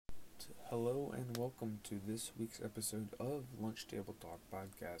Hello and welcome to this week's episode of Lunch Table Talk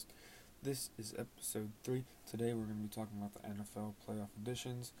Podcast. This is episode 3. Today we're going to be talking about the NFL playoff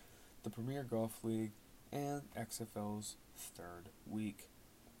editions, the Premier Golf League, and XFL's third week.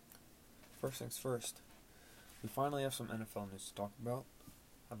 First things first, we finally have some NFL news to talk about.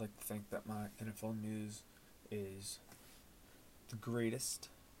 I'd like to think that my NFL news is the greatest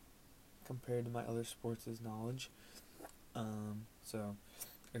compared to my other sports' knowledge. So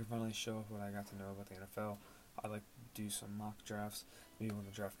I can finally show off what I got to know about the NFL. I like to do some mock drafts, maybe when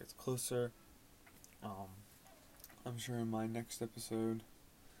the draft gets closer. I'm sure in my next episode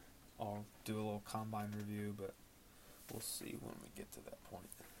I'll do a little combine review, but we'll see when we get to that point.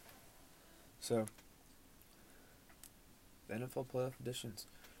 So, the NFL playoff editions.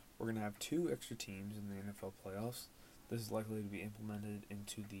 We're going to have 2 extra teams in the NFL playoffs. This is likely to be implemented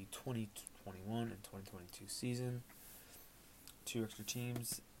into the 2021 and 2022 season. 2 extra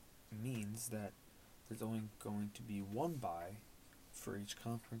teams means that there's only going to be 1 bye for each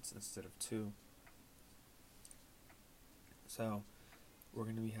conference instead of 2. So we're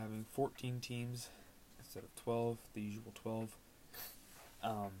going to be having 14 teams instead of 12, the usual 12.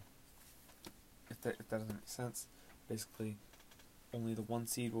 If that doesn't make sense, basically only the 1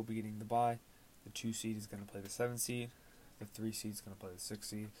 seed will be getting the bye. The 2 seed is going to play the 7 seed. The 3 seed is going to play the 6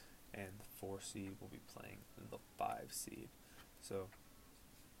 seed, and the 4 seed will be playing the 5 seed. So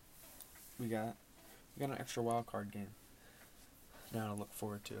we got an extra wild card game now to look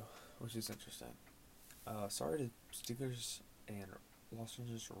forward to, which is interesting. Sorry to Steelers and Los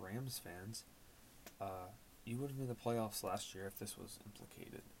Angeles Rams fans. You would have been in the playoffs last year if this was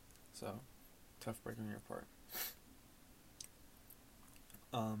implicated. So tough break on your part.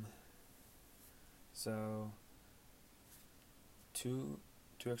 So two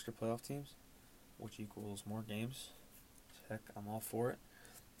extra playoff teams, which equals more games. Heck, I'm all for it.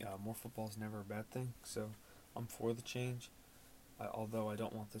 More football is never a bad thing, so I'm for the change. Although I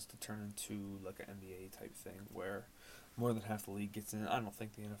don't want this to turn into like an NBA type thing where more than half the league gets in. I don't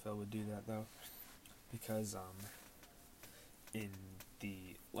think the NFL would do that though, because in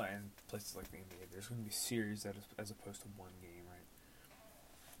places like the NBA, there's going to be series as opposed to 1 game, right?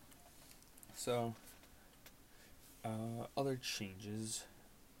 So other changes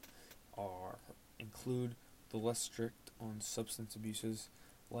include the less strict on substance abuses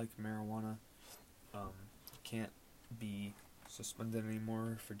like marijuana. Can't be suspended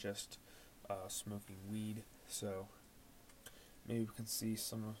anymore for just smoking weed. So maybe we can see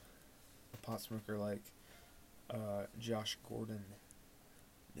some a pot smoker like Josh Gordon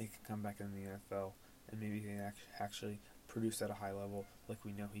make a comeback in the NFL, and maybe he can actually produce at a high level like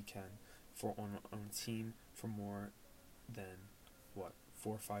we know he can on a team for more than 4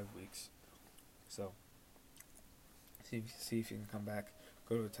 or 5 weeks. So see if he can come back,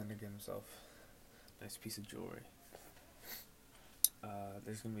 go to a tent and get himself a nice piece of jewelry.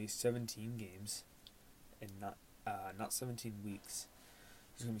 There's going to be 17 games and not 17 weeks.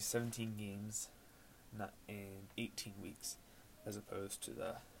 There's going to be 17 games, not in 18 weeks, as opposed to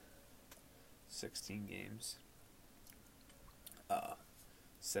the 16 games,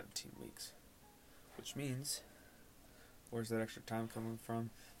 17 weeks. Which means, where's that extra time coming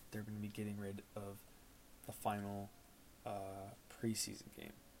from? They're going to be getting rid of the final preseason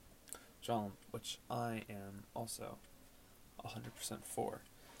game, which I am also 100% for.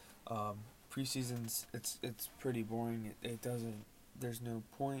 Preseasons, it's pretty boring. It doesn't. There's no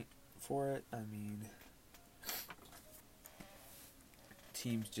point for it. I mean,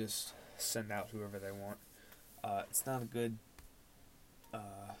 teams just send out whoever they want. It's not a good.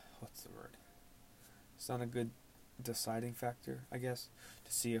 What's the word? It's not a good deciding factor, I guess,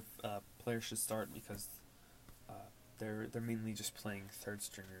 to see if players should start because they're mainly just playing third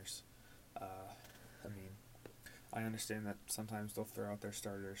stringers. I mean, I understand that sometimes they'll throw out their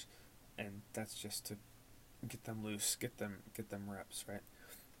starters, and that's just to get them loose, get them reps, right?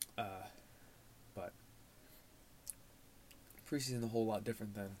 But preseason is a whole lot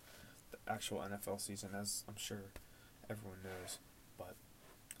different than the actual NFL season, as I'm sure everyone knows. But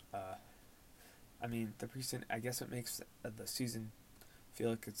I mean, the preseason, I guess it makes the season feel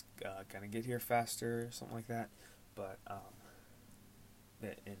like it's gonna get here faster, something like that. But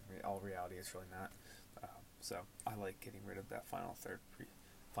in all reality, it's really not. So I like getting rid of that fourth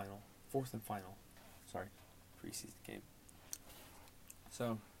and final preseason game.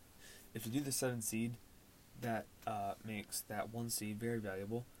 So if you do the 7 seed, that makes that 1 seed very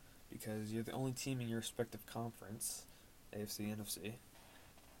valuable because you're the only team in your respective conference, AFC, NFC,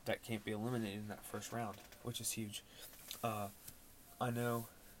 that can't be eliminated in that first round, which is huge. I know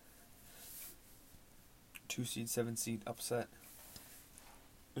 2 seed, 7 seed upset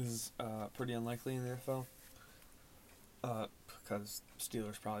is pretty unlikely in the NFL. Because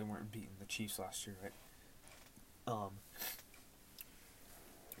Steelers probably weren't beating the Chiefs last year, right? Um,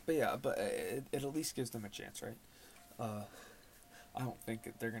 but yeah, but it at least gives them a chance, right? I don't think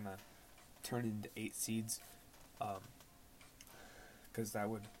that they're gonna turn into 8 seeds, because that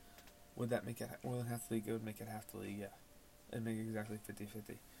would that make it more than half the league? It would make it half the league, yeah. It'd make it exactly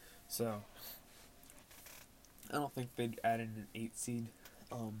 50-50. So I don't think they'd add in an 8 seed.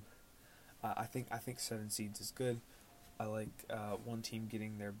 I think 7 seeds is good. I like one team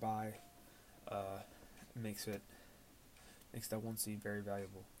getting their bye. Makes that 1 seed very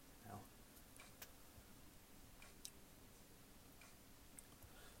valuable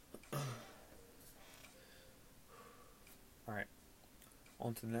now. All right,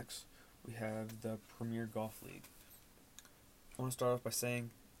 on to the next. We have the Premier Golf League. I want to start off by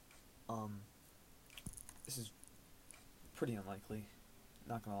saying, this is pretty unlikely.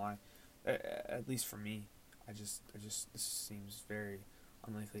 Not gonna lie, at least for me. This seems very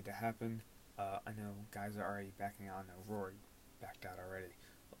unlikely to happen. I know guys are already backing out. I know Rory backed out already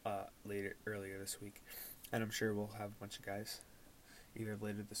earlier this week, and I'm sure we'll have a bunch of guys either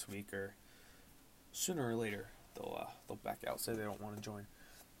later this week or sooner or later they'll back out, say they don't want to join.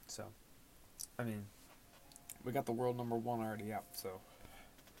 So, I mean, we got the world number 1 already out, so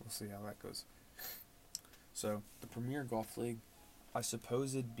we'll see how that goes. So the Premier Golf League, I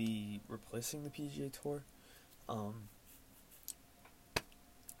suppose it'd be replacing the PGA Tour.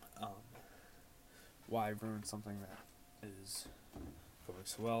 Why ruin something that is going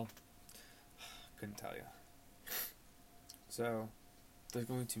so well? Couldn't tell you. So there's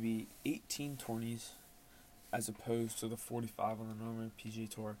going to be 18 tourneys as opposed to the 45 on the normal PGA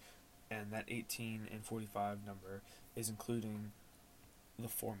Tour, and that 18 and 45 number is including the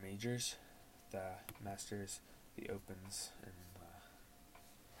 4 majors, the Masters, the Opens, and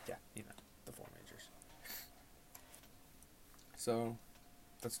the 4 majors. So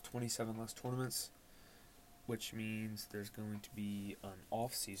that's 27 less tournaments, which means there's going to be an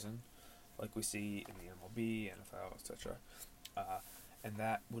off season, like we see in the MLB, NFL, etc. And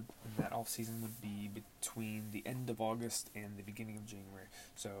that off season would be between the end of August and the beginning of January.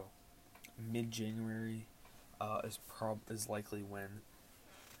 So mid-January is likely when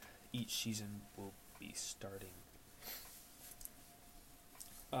each season will be starting.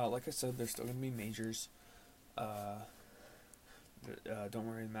 Like I said, there's still going to be majors. Don't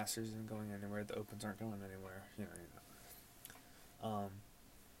worry, the Masters isn't going anywhere. The Opens aren't going anywhere.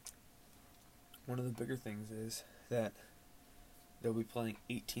 One of the bigger things is that they'll be playing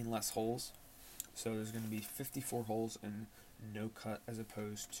 18 less holes. So there's going to be 54 holes in no cut, as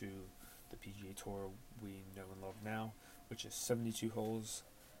opposed to the PGA Tour we know and love now, which is 72 holes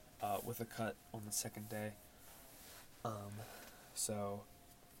with a cut on the second day. So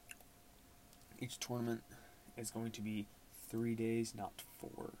each tournament is going to be 3 days, not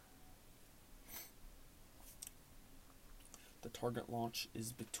 4. The target launch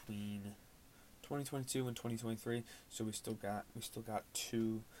is between 2022 and 2023, so we still got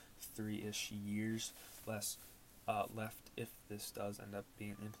 2-3-ish years left if this does end up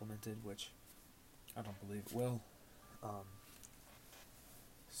being implemented, which I don't believe it will.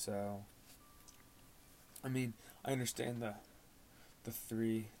 So I mean, I understand the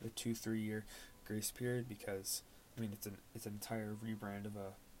 2-3 year grace period, because I mean it's an entire rebrand of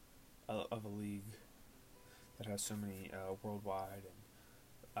a league that has so many worldwide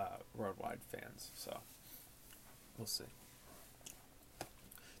fans. So we'll see.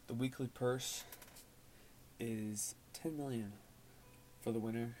 The weekly purse is $10 million for the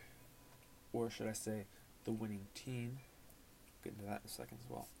winner, or should I say, the winning team. Get into that in a second as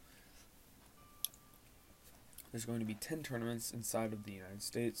well. There's going to be 10 tournaments inside of the United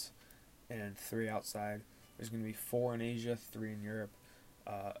States and 3 outside. There's going to be 4 in Asia, 3 in Europe,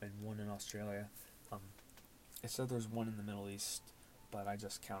 and 1 in Australia. It said there's 1 in the Middle East, but I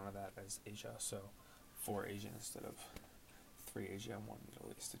just counted that as Asia, so 4 Asia instead of 3 Asia and 1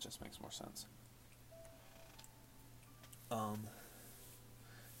 Middle East. It just makes more sense.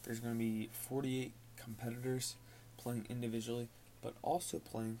 There's going to be 48 competitors playing individually, but also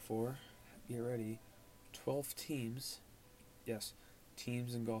playing for, get ready, 12 teams. Yes,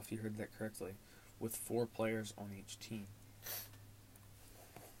 teams in golf, you heard that correctly, with 4 players on each team.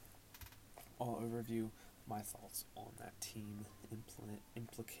 I'll overview my thoughts on that team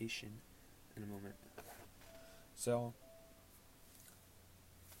implication in a moment. So,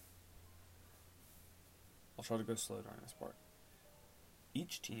 I'll try to go slow during this part.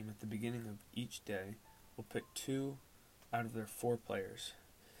 Each team at the beginning of each day will pick 2 out of their 4 players,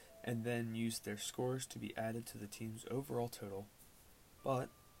 and then use their scores to be added to the team's overall total, but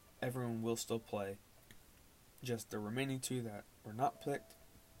everyone will still play. Just the remaining two that were not picked,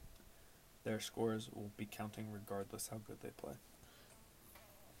 their scores will be counting regardless how good they play.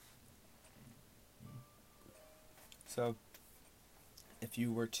 So, if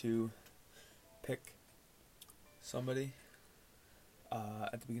you were to pick somebody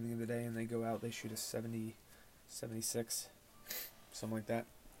at the beginning of the day and they go out, they shoot a 70, 76, something like that,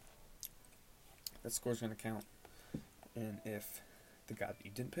 that score's going to count. And if the guy that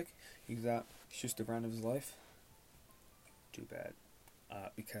you didn't pick, he goes out, shoots the round of his life, too bad.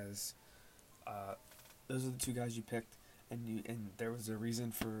 Because those are the two guys you picked, and there was a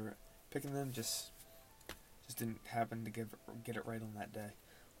reason for picking them, just didn't happen to get it right on that day.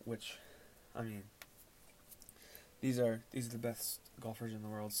 Which, I mean, these are the best golfers in the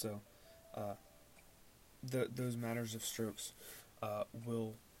world, so those matters of strokes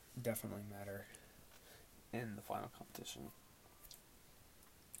will definitely matter in the final competition.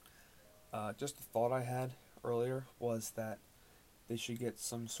 Just a thought I had earlier was that they should get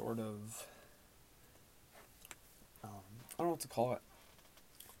some sort of, I don't know what to call it,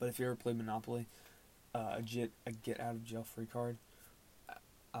 but if you ever played Monopoly, a get out of jail free card.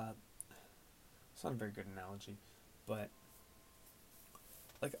 It's not a very good analogy, but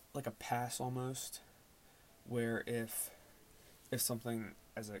like a pass almost, where if something,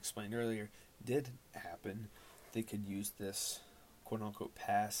 as I explained earlier, did happen, they could use this quote unquote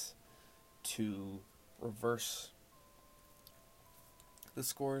pass to reverse the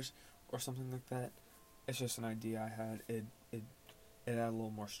scores or something like that. It's just an idea I had. It had a little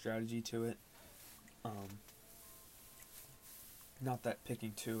more strategy to it. Not that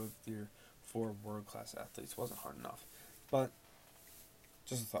picking two of your 4 world-class athletes wasn't hard enough, but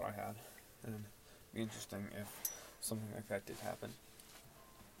just a thought I had, and it'd be interesting if something like that did happen.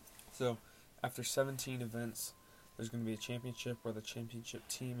 So, after 17 events, there's going to be a championship where the championship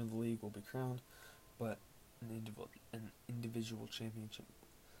team in the league will be crowned, but an individual champion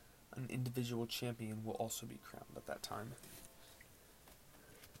will also be crowned at that time.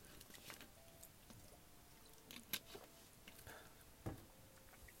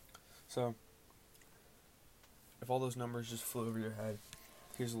 So, if all those numbers just flew over your head,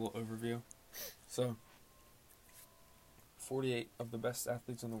 here's a little overview. So, 48 of the best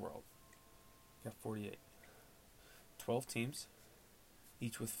athletes in the world. You got 48. 12 teams,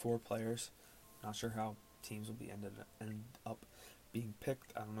 each with 4 players. Not sure how teams will end up being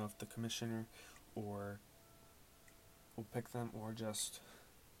picked. I don't know if the commissioner or will pick them, or just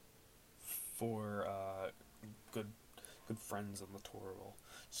for good friends on the tour will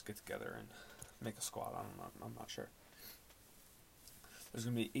just get together and make a squad. I'm not sure. There's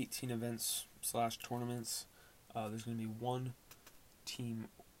going to be 18 events / tournaments. There's going to be 1 team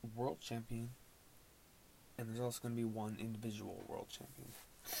world champion, and there's also going to be 1 individual world champion.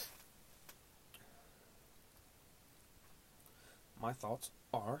 My thoughts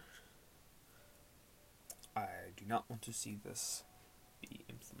are, I do not want to see this be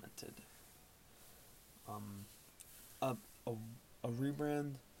implemented. A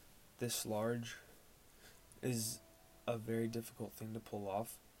rebrand this large is a very difficult thing to pull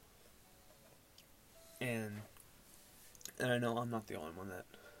off, and I know I'm not the only one that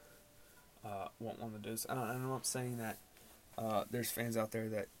won't want to do this. I'm not saying that there's fans out there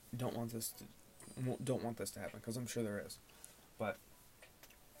that don't want this to happen, because I'm sure there is. But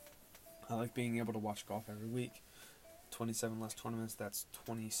I like being able to watch golf every week. 27 less tournaments. That's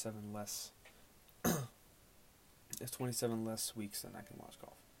 27 less. It's 27 less weeks than I can watch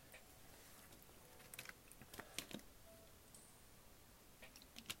golf.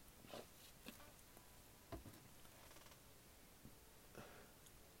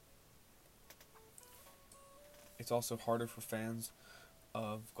 It's also harder for fans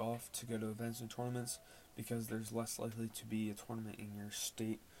of golf to go to events and tournaments because there's less likely to be a tournament in your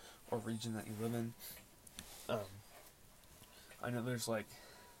state or region that you live in. I know there's like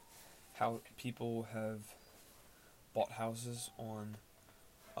how people have bought houses on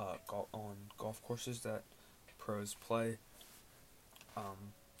golf courses that pros play.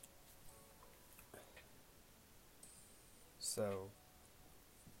 So,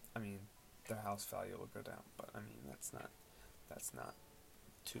 I mean, their house value will go down, but I mean that's not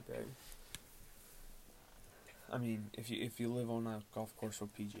too big. I mean, if you live on a golf course where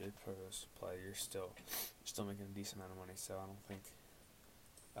PGA pros play, you're still making a decent amount of money. So I don't think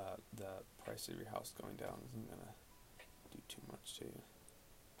the price of your house going down isn't gonna do too much to you.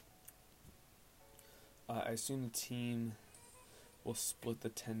 I assume the team will split the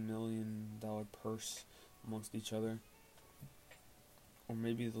 $10 million purse amongst each other, or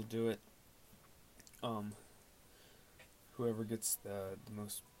maybe they'll do it. Whoever gets the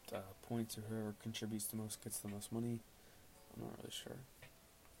points, or whoever contributes the most gets the most money. I'm not really sure.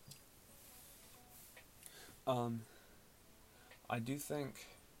 I do think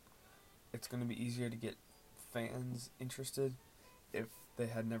it's going to be easier to get fans interested if they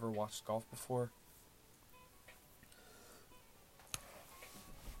had never watched golf before.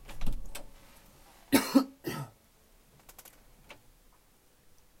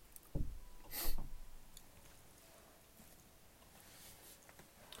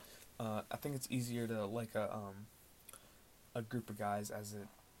 I think it's easier to like a group of guys as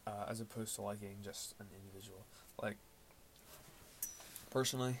opposed to liking just an individual. Like,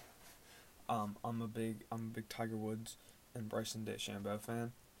 personally, I'm a big Tiger Woods and Bryson DeChambeau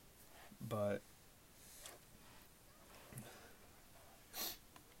fan, but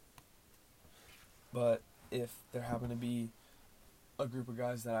if there happened to be a group of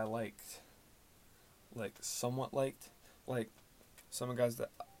guys that I somewhat liked, like some guys that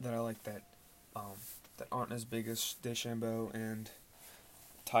I like that aren't as big as DeChambeau and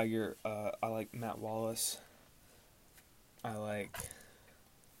Tiger. I like Matt Wallace. I like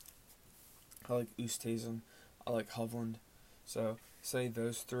Oosthuizen. I like Hovland. So say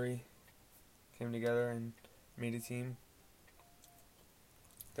those three came together and made a team.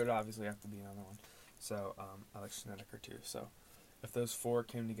 There'd obviously have to be another one. So I like Snedeker too. So if those four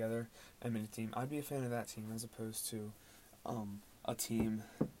came together and made a team, I'd be a fan of that team as opposed to a team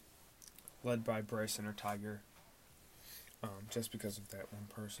led by Bryson or Tiger, just because of that one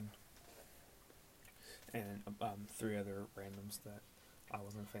person and three other randoms that I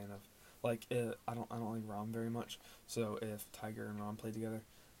wasn't a fan of. Like, I don't like Rahm very much, so if Tiger and Rahm played together,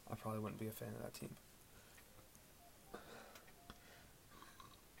 I probably wouldn't be a fan of that team.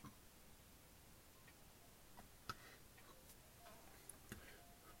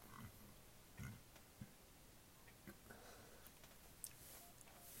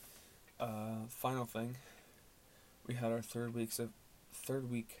 Final thing, we had our third week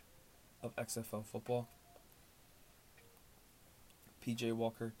of XFL football. PJ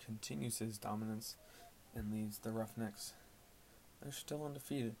Walker continues his dominance and leads the Roughnecks. They're still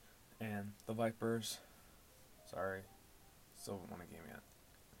undefeated, and the Vipers, still haven't won a game yet.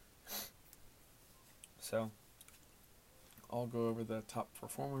 So, I'll go over the top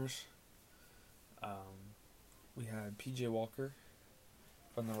performers. We had PJ Walker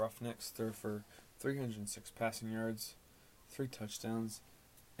from the Roughnecks, threw for 306 passing yards, 3 touchdowns,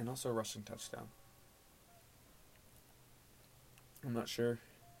 and also a rushing touchdown. I'm not sure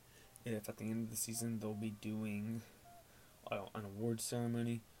if at the end of the season they'll be doing an award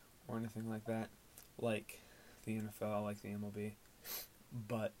ceremony or anything like that, like the NFL, like the MLB.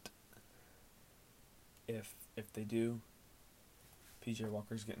 But if they do, PJ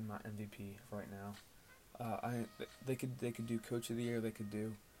Walker's getting my MVP right now. They could do Coach of the Year. They could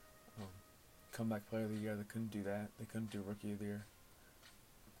do Comeback Player of the Year. They couldn't do that. They couldn't do Rookie of the Year.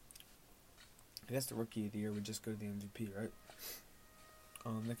 I guess the Rookie of the Year would just go to the MVP, right?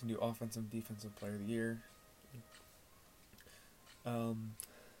 They can do Offensive, Defensive Player of the Year. I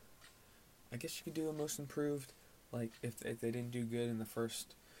guess you could do a Most Improved, like if they didn't do good in the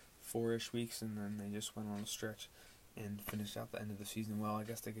first 4-ish weeks and then they just went on a stretch and finished out the end of the season well. I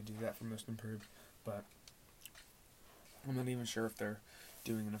guess they could do that for Most Improved, but I'm not even sure if they're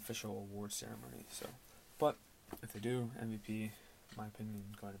doing an official award ceremony. So, but if they do, MVP, my opinion,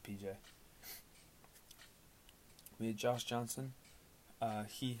 going to PJ. We had Josh Johnson.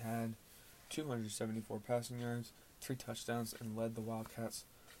 He had 274 passing yards, 3 touchdowns, and led the Wildcats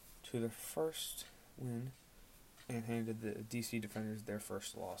to their first win and handed the DC Defenders their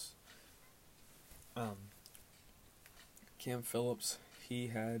first loss. Cam Phillips, he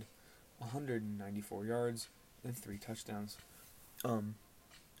had 194 yards and 3 touchdowns. And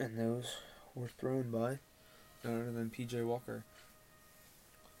those were thrown by none other than PJ Walker.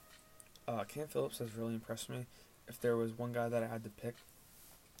 Cam Phillips has really impressed me. If there was one guy that I had to pick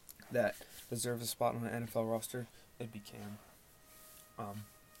that deserves a spot on an NFL roster, it'd be Cam.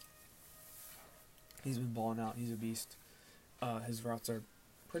 He's been balling out. He's a beast. His routes are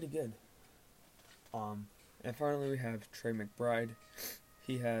pretty good. And finally we have Trey McBride.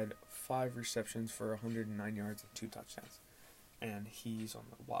 He had 5 receptions for 109 yards and 2 touchdowns. And he's on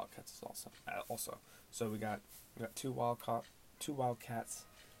the Wildcats also. So we got 2 Wildcats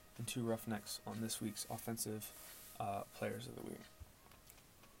and 2 Roughnecks on this week's offensive players of the week.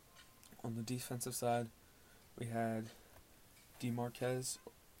 On the defensive side, we had DeMarquez.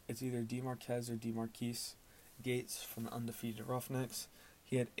 It's either DeMarquez or DeMarquise Gates from the undefeated Roughnecks.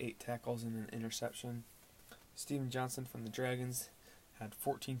 He had 8 tackles and an interception. Steven Johnson from the Dragons had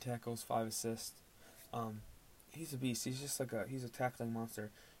 14 tackles, 5 assists. He's a beast. He's just he's a tackling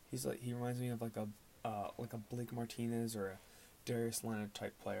monster. he reminds me of like a Blake Martinez or a Darius Leonard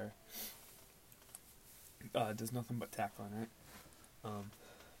type player. Does nothing but tackling, right?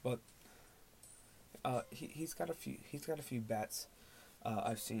 But he's got a few bats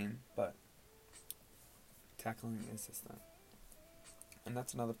I've seen, but tackling is just not. And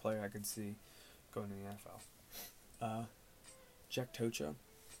that's another player I could see going to the NFL. Jack Tocha.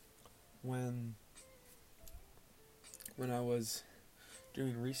 When I was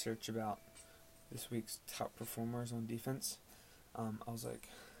doing research about this week's top performers on defense, I was like,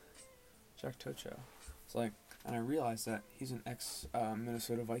 Jack Tocha. It's like, and I realized that he's an ex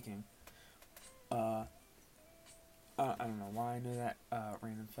Minnesota Viking. I don't know why I know that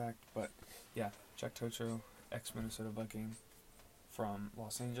random fact, but yeah, Jack Tocha, ex Minnesota Viking from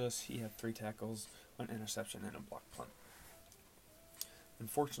Los Angeles. He had 3 tackles, 1 interception, and a block punt.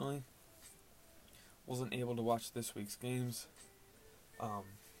 Unfortunately, wasn't able to watch this week's games. I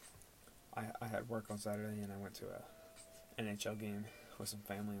had work on Saturday and I went to a NHL game with some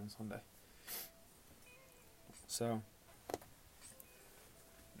family on Sunday. So,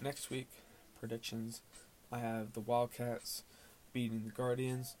 next week, predictions. I have the Wildcats beating the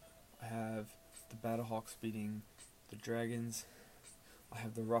Guardians. I have the Battlehawks beating the Dragons. I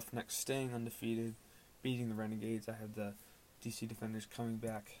have the Roughnecks staying undefeated, beating the Renegades. I have the DC Defenders coming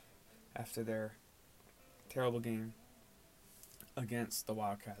back after their terrible game against the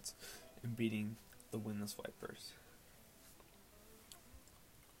Wildcats and beating the winless Vipers.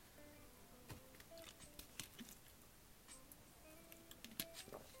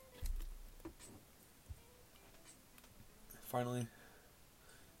 Finally,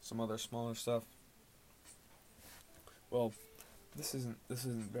 some other smaller stuff. Well, this isn't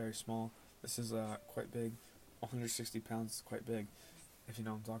very small. This is quite big. 160 pounds is quite big, if you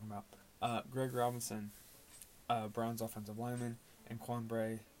know what I'm talking about. Greg Robinson, Browns offensive lineman, and Quan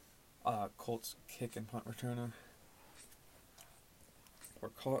Bray, Colts kick and punt returner, were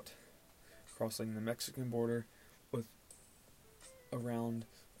caught crossing the Mexican border with around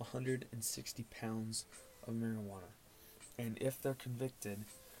 160 pounds of marijuana. And if they're convicted,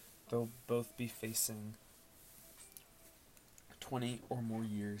 they'll both be facing 20 or more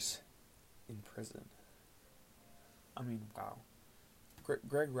years in prison. I mean, wow.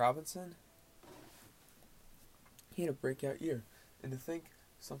 Greg Robinson, he had a breakout year. And to think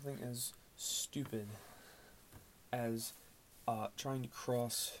something as stupid as trying to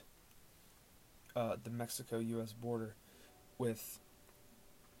cross the Mexico-U.S. border with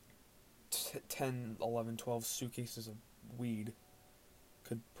 10, 11, 12 suitcases of weed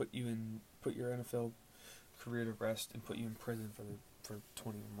could put your NFL career to rest and put you in prison for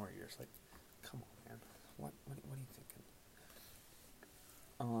 20 or more years. Like, come on, man. What are you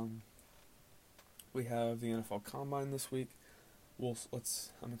thinking? We have the NFL Combine this week.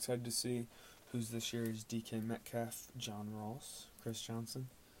 I'm excited to see who's this year's DK Metcalf, John Ross, Chris Johnson.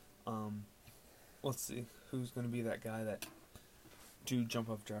 Let's see who's going to be that guy that do jump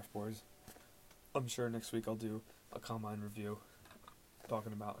up draft boards. I'm sure next week I'll do a Combine review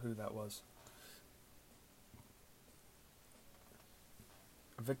talking about who that was.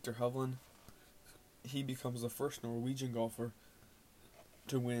 Victor Hovland, he becomes the first Norwegian golfer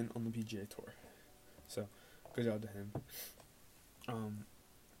to win on the PGA Tour. So, good job to him.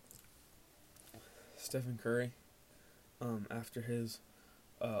 Stephen Curry, after his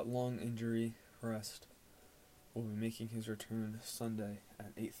long injury rest, will be making his return Sunday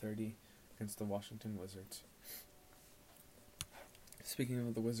at 8:30 against the Washington Wizards. Speaking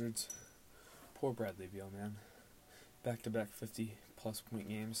of the Wizards, poor Bradley Beal, man. Back-to-back 50-plus point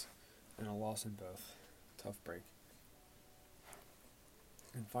games and a loss in both. Tough break.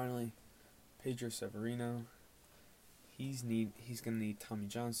 And finally, Pedro Severino. He's going to need Tommy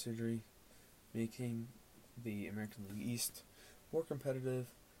John surgery, making the American League East more competitive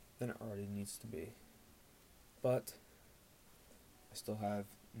than it already needs to be. But I still have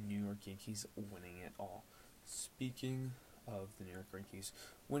New York Yankees winning it all. Speaking of the New York Yankees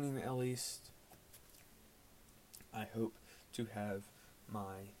winning the AL East, I hope to have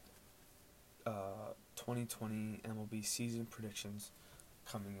my 2020 MLB season predictions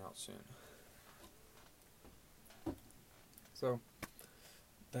coming out soon. So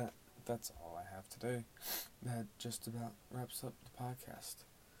that's all I have today. That just about wraps up the podcast.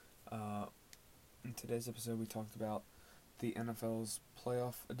 In today's episode, we talked about the NFL's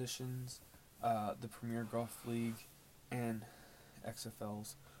playoff editions, the Premier Golf League, and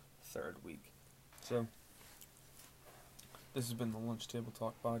XFL's third week. So, this has been the Lunch Table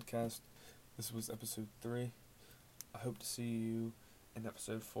Talk podcast. This was episode 3. I hope to see you in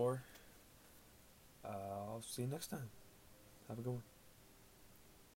episode 4. I'll see you next time. Have a good one.